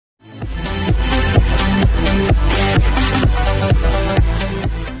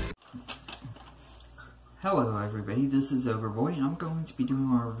everybody, this is Overboy, and I'm going to be doing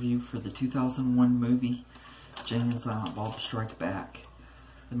my review for the 2001 movie, Jay and Silent Bob Strike Back.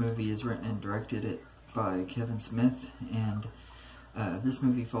 The movie is written and directed by Kevin Smith, and this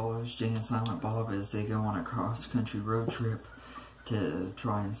movie follows Jay and Silent Bob as they go on a cross-country road trip to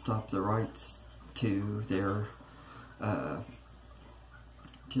try and stop the rights to their,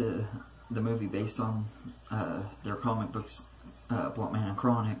 to the movie based on their comic books, Blunt Man and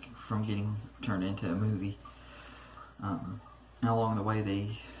Chronic, from getting turned into a movie. And along the way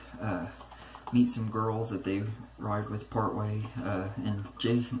they meet some girls that they ride with partway, and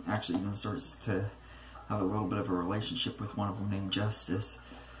Jay actually even starts to have a little bit of a relationship with one of them named Justice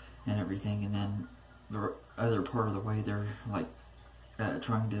and everything. And then the other part of the way they're like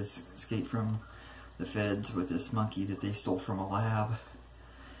trying to escape from the feds with this monkey that they stole from a lab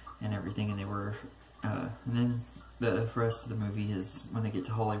and everything. And they were and then the rest of the movie is when they get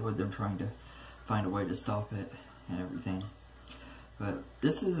to Hollywood, them trying to find a way to stop it and everything. But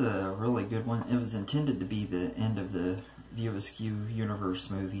this is a really good one. It was intended to be the end of the Askewniverse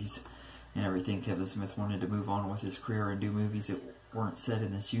movies and everything. Kevin Smith wanted to move on with his career and do movies that weren't set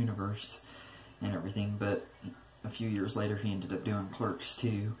in this universe and everything. But a few years later, he ended up doing Clerks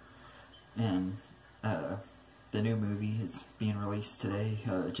 2, and the new movie is being released today,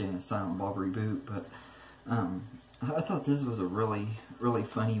 Jay and Silent Bob Reboot. But I thought this was a really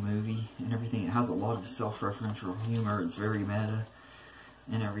funny movie and everything. It has a lot of self-referential humor. It's very meta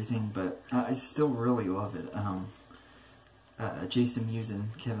and everything, but I still really love it. Jason Mewes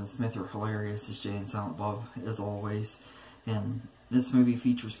and Kevin Smith are hilarious as Jay and Silent Bob, as always. And this movie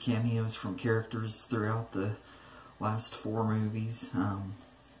features cameos from characters throughout the last 4 movies.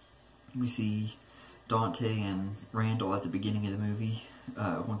 We see Dante and Randall at the beginning of the movie,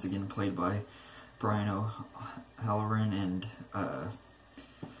 once again played by Brian O'Halloran and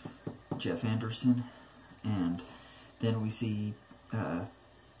Jeff Anderson. And then we see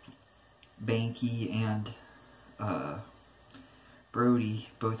Banky and Brody,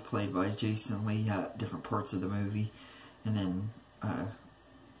 both played by Jason Lee, at different parts of the movie. And then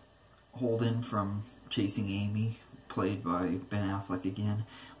Holden from Chasing Amy, played by Ben Affleck again.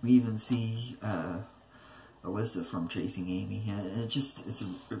 We even see Alyssa from Chasing Amy, and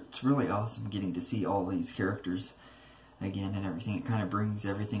it's really awesome getting to see all these characters again and everything. It kind of brings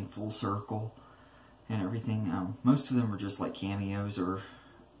everything full circle and everything. Most of them are just like cameos or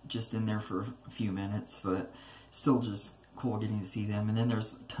just in there for a few minutes, but still just cool getting to see them. And then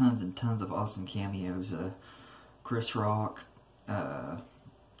there's tons and tons of awesome cameos. Chris Rock,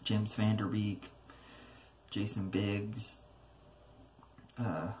 James Van Der Beek, Jason Biggs,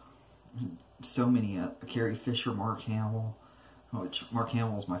 so many, Carrie Fisher, Mark Hamill, which Mark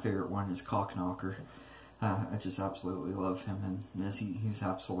Hamill's my favorite one, is Cockknocker. I just absolutely love him, and this he's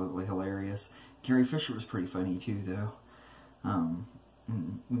absolutely hilarious. Carrie Fisher was pretty funny too, though.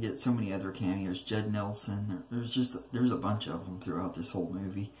 And we get so many other cameos. Judd Nelson, there's a bunch of them throughout this whole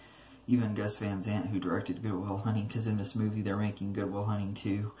movie. Even Gus Van Sant, who directed Good Will Hunting, because in this movie they're making Good Will Hunting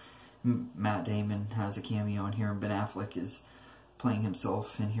 2. Matt Damon has a cameo in here, and Ben Affleck is playing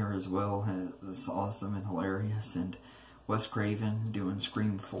himself in here as well. It's awesome and hilarious. And Wes Craven doing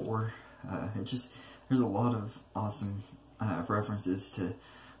Scream 4. There's a lot of awesome references to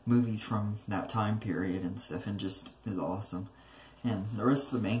movies from that time period and stuff, and just is awesome. And the rest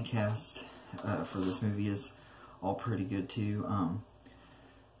of the main cast for this movie is all pretty good too.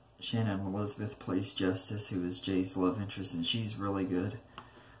 Shannon Elizabeth plays Justice, who is Jay's love interest, and she's really good.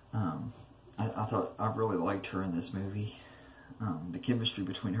 I really liked her in this movie. The chemistry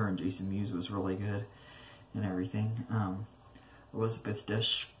between her and Jason Mewes was really good and everything. Elizabeth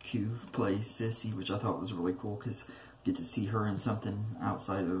Dushku plays Sissy, which I thought was really cool because you get to see her in something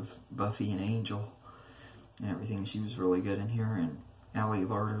outside of Buffy and Angel and everything. She was really good in here. And Allie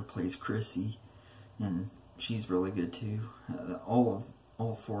Larder plays Chrissy, and she's really good too. All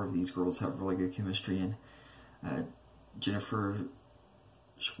 4 of these girls have really good chemistry. And Jennifer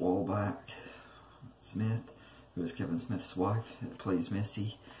Schwalbach Smith, who is Kevin Smith's wife, plays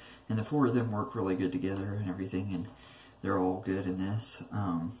Missy. And the 4 of them work really good together and everything, and they're all good in this.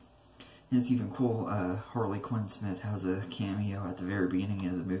 And it's even cool, Harley Quinn Smith has a cameo at the very beginning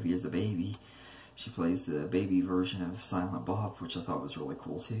of the movie as a baby. She plays the baby version of Silent Bob, which I thought was really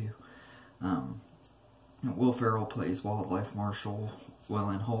cool too. Will Ferrell plays Wildlife Marshal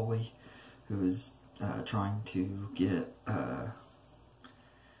Wellen Holy, who is trying to get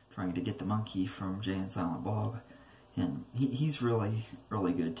the monkey from Jay and Silent Bob, and he's really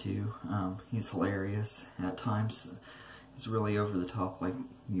good too. He's hilarious at times. He's really over the top, like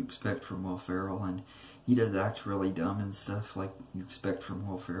you expect from Will Ferrell, and he does act really dumb and stuff like you expect from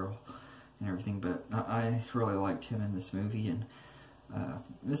Will Ferrell and everything. But I really liked him in this movie, and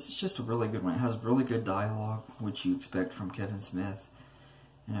this is just a really good one. It has really good dialogue, which you expect from Kevin Smith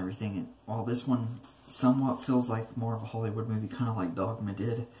and everything. And while this one somewhat feels like more of a Hollywood movie, kind of like Dogma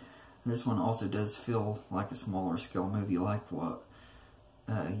did, this one also does feel like a smaller scale movie, like what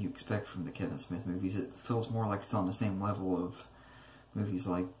you expect from the Kevin Smith movies. It feels more like it's on the same level of movies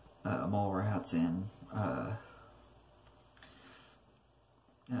like Mallrats and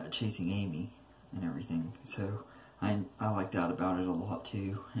Chasing Amy and everything. So I like that about it a lot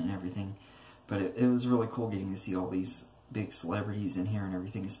too and everything. But it was really cool getting to see all these big celebrities in here and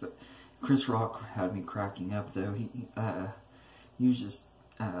everything. But Chris Rock had me cracking up though. He was just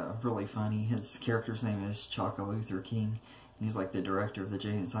really funny. His character's name is Chaka Luther King. He's like the director of the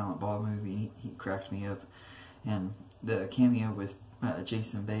Jay and Silent Bob movie. He cracked me up. And the cameo with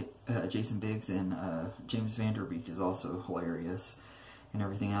Jason Biggs and James Van Der Beek is also hilarious and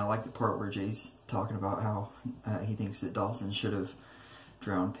everything. I like the part where Jay's talking about how he thinks that Dawson should have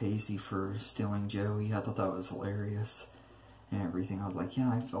drowned Pacey for stealing Joey. I thought that was hilarious and everything. I was like,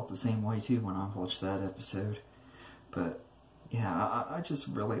 yeah, I felt the same way too when I watched that episode. But yeah, I just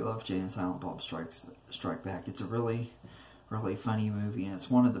really love Jay and Silent Bob Strike Back. It's a really funny movie, and it's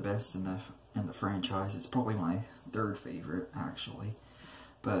one of the best in the franchise. It's probably my third favorite, actually.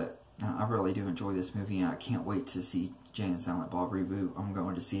 But I really do enjoy this movie, and I can't wait to see Jay and Silent Bob reboot. I'm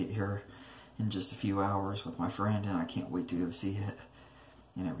going to see it here in just a few hours with my friend, and I can't wait to go see it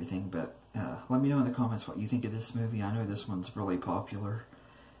and everything. But let me know in the comments what you think of this movie. I know this one's really popular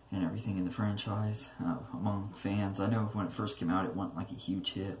and everything in the franchise among fans. I know when it first came out it wasn't like a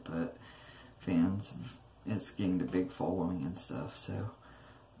huge hit, but fans, it's getting a big following and stuff. So,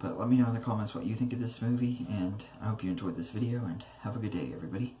 but let me know in the comments what you think of this movie, and I hope you enjoyed this video, and have a good day,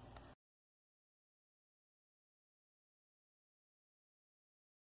 everybody.